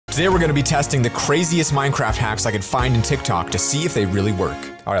Today we're gonna be testing the craziest Minecraft hacks I could find in TikTok to see if they really work.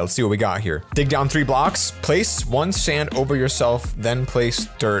 All right, let's see what we got here. Dig down 3 blocks, place 1 sand over yourself, then place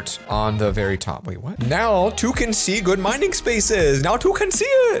dirt on the very top. Wait, what? Now 2 can see good mining spaces. Now 2 can see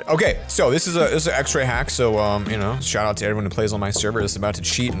it. Okay, so this is an X-ray hack. So, you know, shout out to everyone who plays on my server. It's about to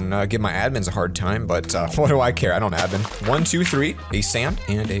cheat and give my admins a hard time, but what do I care? I don't admin. 1, 2, 3, a sand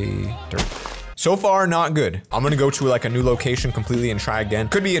and a dirt. So far, not good. I'm gonna go to like a new location completely and try again.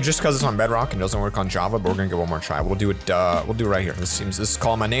 Could be just because it's on Bedrock and doesn't work on Java, but we're gonna give one more try. We'll do it right here. This is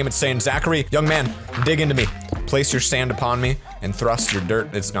calling my name. It's saying, Zachary, young man, dig into me. Place your sand upon me and thrust your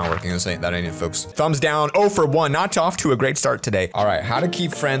dirt. It's not working. That ain't it, folks. Thumbs down. 0 for 1. Not off to a great start today. All right, how to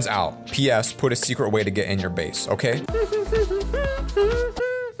keep friends out. P.S. Put a secret way to get in your base, okay?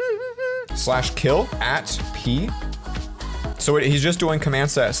 /kill at P. So he's just doing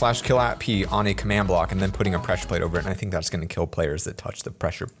command set /kill at P on a command block and then putting a pressure plate over it. And I think that's gonna kill players that touch the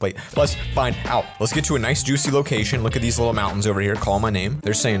pressure plate. Let's find out. Let's get to a nice juicy location. Look at these little mountains over here. Call my name.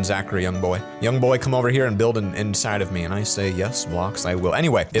 They're saying, Zachary, young boy. Young boy, come over here and build inside of me. And I say, yes, blocks, I will.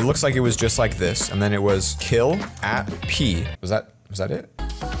 Anyway, it looks like it was just like this. And then it was kill at P. Was that it?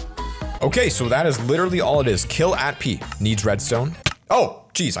 Okay, so that is literally all it is. Kill at P. Needs redstone. Oh,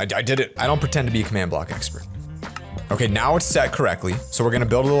 geez, I did it. I don't pretend to be a command block expert. Okay, now it's set correctly. So we're gonna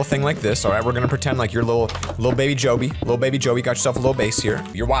build a little thing like this. All right, we're gonna pretend like you're little baby Joby. Little baby Joby, got yourself a little base here.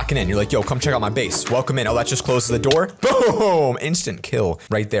 You're walking in, you're like, yo, come check out my base. Welcome in. Oh, that just closes the door. Boom, instant kill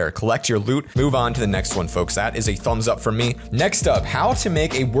right there. Collect your loot, move on to the next one, folks. That is a thumbs up for me. Next up, how to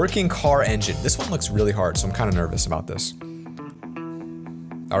make a working car engine. This one looks really hard, so I'm kind of nervous about this.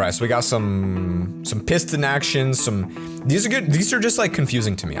 All right, so we got some piston action, these are good. These are just like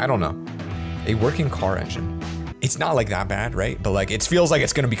confusing to me. I don't know. A working car engine. It's not like that bad, right? But like, it feels like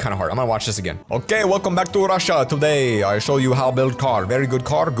it's gonna be kind of hard. I'm gonna watch this again. Okay, welcome back to Russia. Today, I show you how to build car. Very good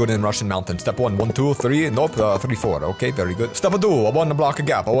car, good in Russian mountain. Step 1, 1, 2, 3, nope, 3, 4. Okay, very good. Step 2, 1 block a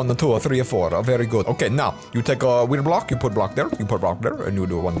gap. 1, 2, 3, 4. Very good. Okay, now, you take a wheel block, you put block there, you put block there, and you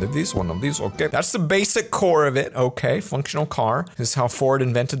do one of these, Okay, that's the basic core of it. Okay, functional car. This is how Ford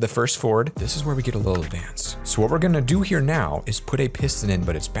invented the first Ford. This is where we get a little advanced. So what we're gonna do here now is put a piston in,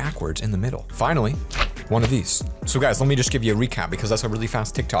 but it's backwards in the middle. Finally, one of these. So guys, let me just give you a recap because that's a really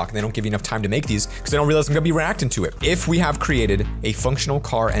fast TikTok and they don't give you enough time to make these because they don't realize I'm gonna be reacting to it. If we have created a functional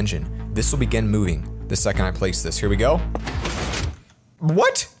car engine, this will begin moving the second I place this. Here we go.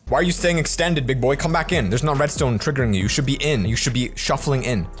 What? Why are you staying extended, big boy? Come back in. There's no redstone triggering you. You should be in. You should be shuffling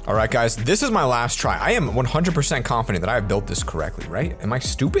in. All right, guys, this is my last try. I am 100% confident that I have built this correctly, right? Am I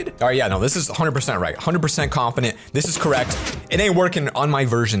stupid? All right, yeah, no, this is 100% right. 100% confident. This is correct. It ain't working on my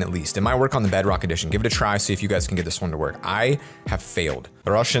version, at least. It might work on the Bedrock edition. Give it a try, see if you guys can get this one to work. I have failed.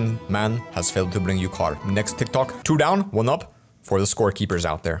 The Russian man has failed to bring you car. Next TikTok, 2 down, 1 up for the scorekeepers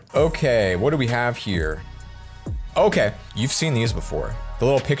out there. Okay, what do we have here? Okay, you've seen these before. The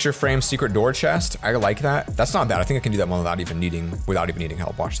little picture frame secret door chest. I like that. That's not bad. I think I can do that one without even needing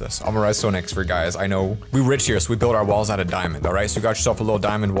help. Watch this. I'm a redstone expert, guys. I know we're rich here, so we build our walls out of diamond. All right, so you got yourself a little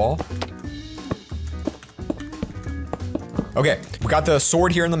diamond wall. Okay, we got the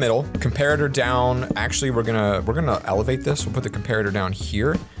sword here in the middle. Comparator down. Actually, we're gonna elevate this. We'll put the comparator down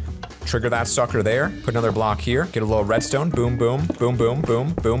here. Trigger that sucker there. Put another block here. Get a little redstone. Boom, boom, boom, boom,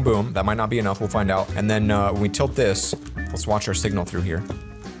 boom, boom, boom. That might not be enough. We'll find out. And then when we tilt this, let's watch our signal through here.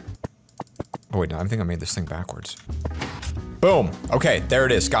 Oh wait, no, I think I made this thing backwards. Boom. Okay, there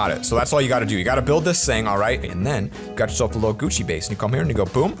it is. Got it. So that's all you got to do. You got to build this thing, all right? And then you got yourself a little Gucci base. And you come here and you go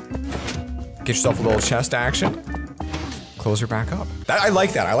boom. Get yourself a little chest action. Close her back up. I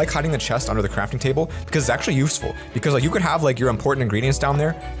like that. I like hiding the chest under the crafting table because it's actually useful. Because like you could have like your important ingredients down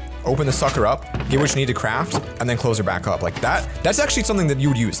there. Open the sucker up, get what you need to craft, and then close her back up. Like that, that's actually something that you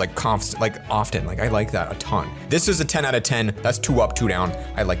would use like often. Like I like that a ton. This is a 10 out of 10. That's 2 up, 2 down.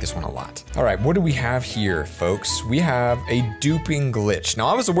 I like this one a lot. All right, what do we have here, folks? We have a duping glitch. Now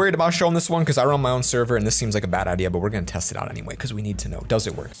I was worried about showing this one because I run my own server and this seems like a bad idea, but we're gonna test it out anyway because we need to know, does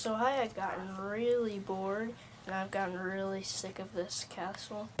it work? So I had gotten really bored and I've gotten really sick of this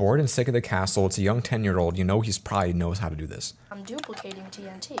castle. Bored and sick of the castle. It's a young 10-year-old. You know he's probably knows how to do this. I'm duplicating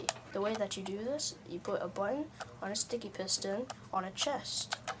TNT. The way that you do this, you put a button on a sticky piston on a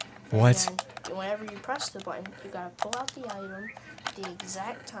chest. What? And whenever you press the button, you gotta pull out the item at the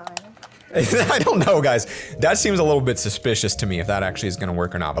exact time. I don't know, guys. That seems a little bit suspicious to me if that actually is gonna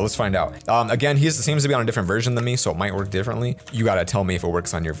work or not, but let's find out. Again, he seems to be on a different version than me, so it might work differently. You gotta tell me if it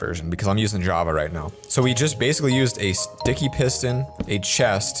works on your version because I'm using Java right now. So we just basically used a sticky piston, a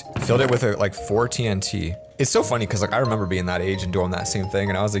chest, filled it with like 4 TNT. It's so funny because like I remember being that age and doing that same thing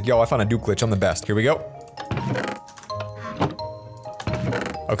and I was like, yo, I found a dupe glitch, I'm the best. Here we go.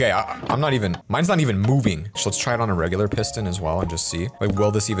 Okay, I'm not even, mine's not even moving. So let's try it on a regular piston as well and just see. Like,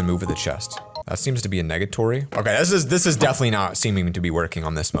 will this even move with the chest? That seems to be a negatory. Okay, this is definitely not seeming to be working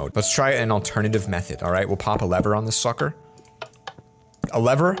on this mode. Let's try an alternative method, all right? We'll pop a lever on this sucker. A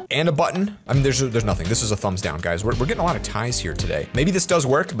lever and a button. I mean, there's nothing. This is a thumbs down, guys. We're getting a lot of ties here today. Maybe this does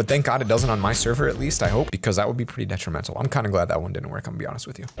work, but thank God it doesn't on my server at least, I hope, because that would be pretty detrimental. I'm kind of glad that one didn't work, I'm gonna be honest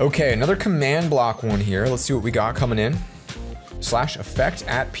with you. Okay, another command block one here. Let's see what we got coming in. Slash effect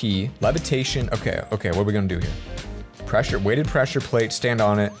at P, levitation. Okay, what are we gonna do here? Pressure, weighted pressure plate, stand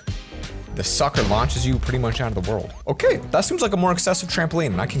on it. The sucker launches you pretty much out of the world. Okay, that seems like a more excessive trampoline,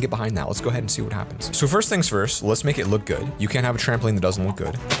 and I can get behind that. Let's go ahead and see what happens. So first things first, let's make it look good. You can't have a trampoline that doesn't look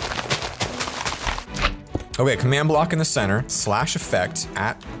good. Okay, command block in the center, slash effect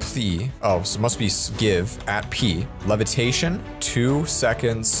at P. Oh, so it must be give at P. Levitation, 2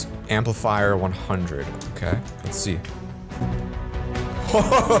 seconds, amplifier 100. Okay, let's see.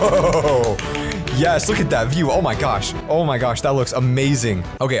 Whoa! Yes, look at that view. Oh my gosh, that looks amazing.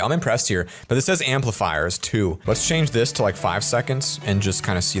 Okay, I'm impressed here, but this says amplifiers too. Let's change this to like 5 seconds and just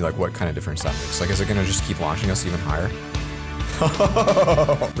kind of see like what kind of difference that makes. Like, is it gonna just keep launching us even higher?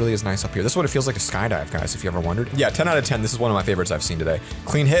 Really is nice up here. This is what it feels like to skydive, guys, if you ever wondered. Yeah, 10 out of 10. This is one of my favorites I've seen today.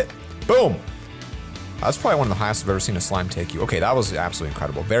 Clean hit, boom. That's probably one of the highest I've ever seen a slime take you. Okay, that was absolutely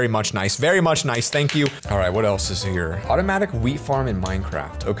incredible. Very much nice, thank you. All right, what else is here? Automatic wheat farm in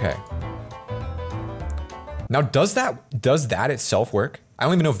Minecraft, okay. Now, does that itself work? I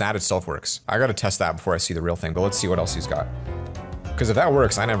don't even know if that itself works. I gotta test that before I see the real thing, but let's see what else he's got. Because if that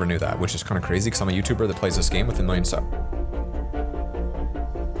works, I never knew that, which is kind of crazy because I'm a YouTuber that plays this game with 1 million subs.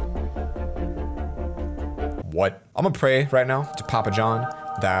 What? I'm gonna pray right now to Papa John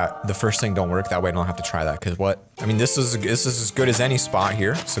that the first thing don't work. That way I don't have to try that, because what? I mean, this is as good as any spot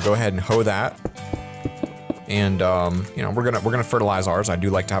here. So go ahead and hoe that. And you know, we're gonna fertilize ours. I do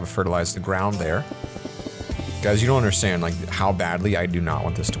like to have it fertilize the ground there. Guys, you don't understand like how badly I do not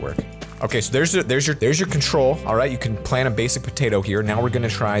want this to work. Okay, so there's your control. All right, you can plant a basic potato here. Now we're gonna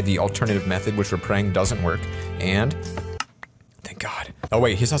try the alternative method, which we're praying doesn't work. And thank God. Oh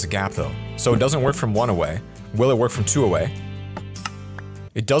wait, his has a gap though. So it doesn't work from 1 away. Will it work from 2 away?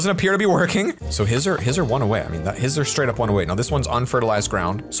 It doesn't appear to be working. So his are 1 away. I mean, his are straight up 1 away. Now this one's unfertilized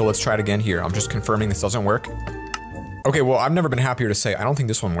ground. So let's try it again here. I'm just confirming this doesn't work. Okay, well, I've never been happier to say I don't think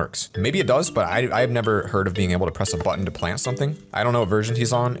this one works. Maybe it does, but I have never heard of being able to press a button to plant something. I don't know what version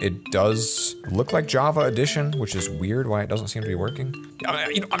he's on. It does look like Java Edition, which is weird why it doesn't seem to be working.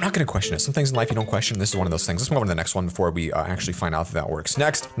 You know, I'm not gonna question it. Some things in life you don't question. This is one of those things. Let's move on to the next one before we actually find out if that works.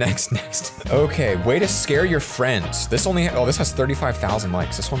 Next. Okay, way to scare your friends. This has 35,000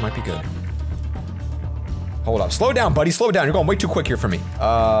 likes. This one might be good. Hold up, slow down, buddy, slow down. You're going way too quick here for me.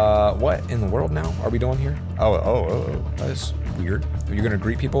 What in the world now are we doing here? Oh, that is weird. You're gonna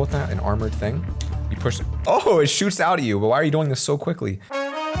greet people with that, an armored thing? You push it. Oh, it shoots out at you, but why are you doing this so quickly?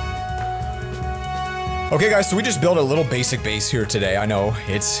 Okay guys, so we just built a little basic base here today. I know,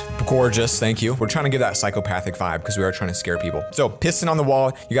 it's gorgeous, thank you. We're trying to give that psychopathic vibe because we are trying to scare people. So, piston on the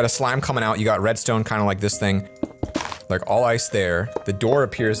wall, you got a slime coming out, you got redstone kind of like this thing. Like all ice there. The door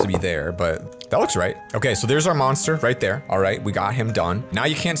appears to be there, but that looks right. Okay, so there's our monster right there. All right, we got him done. Now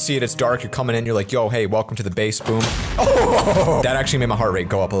you can't see it, it's dark, you're coming in, you're like, yo, hey, welcome to the base, boom. Oh, that actually made my heart rate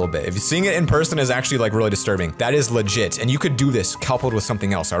go up a little bit. If you're seeing it in person is actually like really disturbing. That is legit, and you could do this coupled with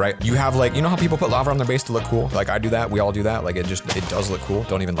something else, all right? You have like, you know how people put lava on their base to look cool? Like I do that, we all do that. Like it does look cool.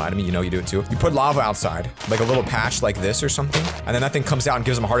 Don't even lie to me, you know you do it too. You put lava outside, like a little patch like this or something, and then that thing comes out and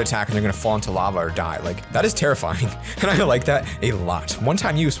gives them a heart attack and they're gonna fall into lava or die. Like that is terrifying, and I like that a lot.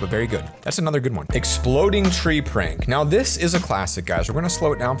 One-time use, but very good. That's another good one. Exploding tree prank. Now this is a classic, guys. We're gonna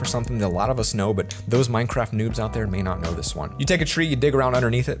slow it down for something that a lot of us know, but those Minecraft noobs out there may not know this one. You take a tree, you dig around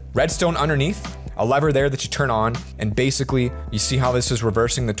underneath it, redstone underneath, a lever there that you turn on, and basically, you see how this is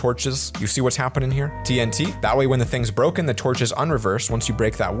reversing the torches? You see what's happening here? TNT. That way when the thing's broken, the torch is unreversed once you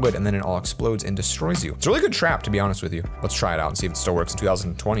break that wood, and then it all explodes and destroys you. It's a really good trap, to be honest with you. Let's try it out and see if it still works in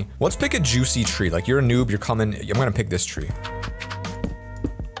 2020. Let's pick a juicy tree. Like you're a noob, you're coming, I'm gonna pick this tree.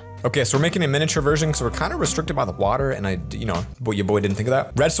 Okay, so we're making a miniature version, so we're kind of restricted by the water, and you know, but your boy didn't think of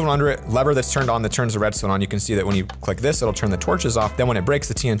that. Redstone under it, lever that's turned on that turns the redstone on. You can see that when you click this, it'll turn the torches off. Then when it breaks,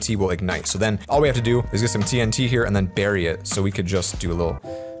 the TNT will ignite. So then all we have to do is get some TNT here and then bury it. So we could just do a little,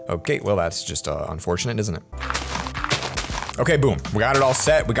 okay, well that's just unfortunate, isn't it? Okay, boom. We got it all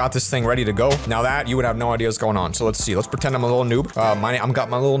set. We got this thing ready to go. Now that, you would have no idea what's going on. So let's see. Let's pretend I'm a little noob. I'm got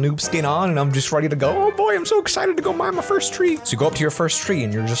my little noob skin on and I'm just ready to go. Oh boy, I'm so excited to go mine my first tree. So you go up to your first tree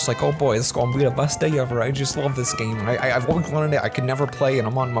and you're just like, oh boy, this is gonna be the best day ever. I just love this game. I've always wanted it. I could never play and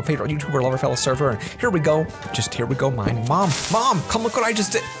I'm on my favorite YouTuber LoverFella server. And here we go. Just here we go mine. Mom, come look what I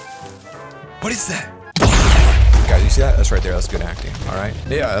just did. What is that? Guys, you see that? That's right there. That's good acting. All right.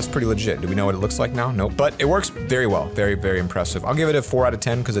 Yeah, that's pretty legit. Do we know what it looks like now? Nope. But it works very well. Very, very impressive. I'll give it a 4 out of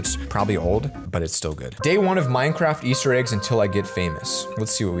 10 because it's probably old, but it's still good. Day 1 of Minecraft Easter eggs until I get famous.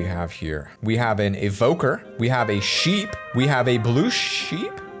 Let's see what we have here. We have an evoker. We have a sheep. We have a blue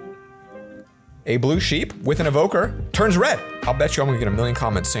sheep. A blue sheep with an evoker turns red. I'll bet you I'm gonna get a million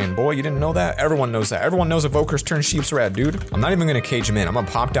comments saying, boy, you didn't know that? Everyone knows that. Everyone knows evokers turn sheeps red, dude. I'm not even gonna cage him in. I'm gonna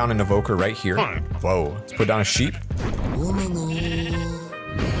pop down an evoker right here. Whoa, let's put down a sheep.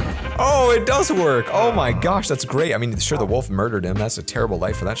 Oh, it does work. Oh my gosh, that's great. I mean, sure, the wolf murdered him. That's a terrible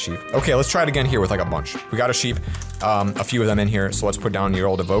life for that sheep. Okay, let's try it again here with like a bunch. We got a sheep, a few of them in here. So let's put down your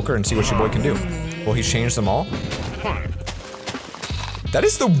old evoker and see what your boy can do. Will he change them all? That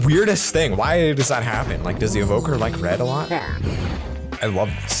is the weirdest thing. Why does that happen? Like, does the evoker like red a lot? I love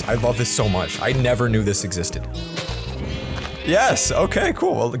this. I love this so much. I never knew this existed. Yes, okay,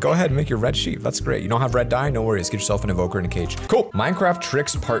 cool. Well, go ahead and make your red sheep. That's great. You don't have red dye? No worries. Get yourself an evoker in a cage. Cool. Minecraft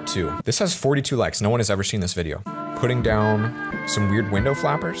Tricks Part 2. This has 42 likes. No one has ever seen this video. Putting down some weird window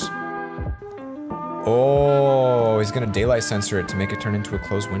flappers. Oh, he's gonna daylight sensor it to make it turn into a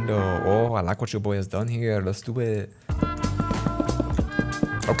closed window. Oh, I like what your boy has done here. Let's do it.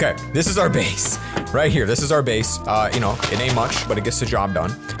 Okay, this is our base right here. This is our base. You know, it ain't much, but it gets the job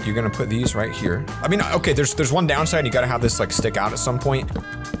done. You're gonna put these right here. I mean, okay, there's one downside. You gotta have this like stick out at some point.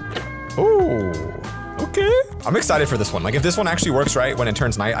 Ooh, okay. I'm excited for this one. Like, if this one actually works right when it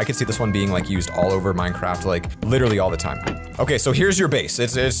turns night, I could see this one being like used all over Minecraft, like literally all the time. Okay, so here's your base.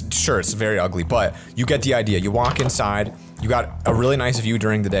 It's very ugly, but you get the idea. You walk inside. You got a really nice view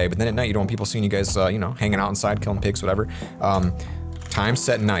during the day, but then at night you don't want people seeing you guys, you know, hanging out inside, killing pigs, whatever. Time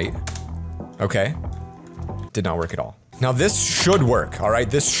set night. Okay. Did not work at all. Now this should work, all right?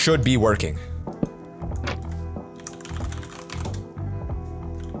 This should be working.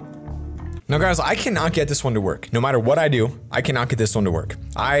 Now guys, I cannot get this one to work. No matter what I do, I cannot get this one to work.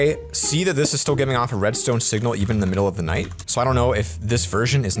 I see that this is still giving off a redstone signal even in the middle of the night. So I don't know if this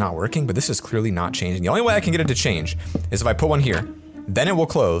version is not working, but this is clearly not changing. The only way I can get it to change is if I put one here, then it will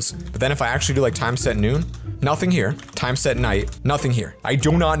close. But then if I actually do like time set noon, nothing here. Time set night, nothing here. I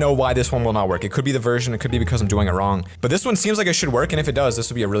do not know why this one will not work. It could be the version, it could be because I'm doing it wrong. But this one seems like it should work, and if it does, this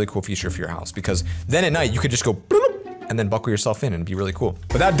would be a really cool feature for your house, because then at night you could just go bloop, and then buckle yourself in and be really cool.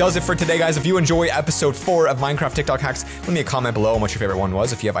 But that does it for today, guys. If you enjoy episode 4 of Minecraft TikTok hacks, leave me a comment below on what your favorite one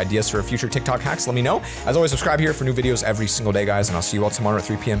was. If you have ideas for future TikTok hacks, let me know. As always, subscribe here for new videos every single day, guys, and I'll see you all tomorrow at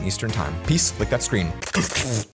 3 p.m. Eastern time. Peace, lick that screen.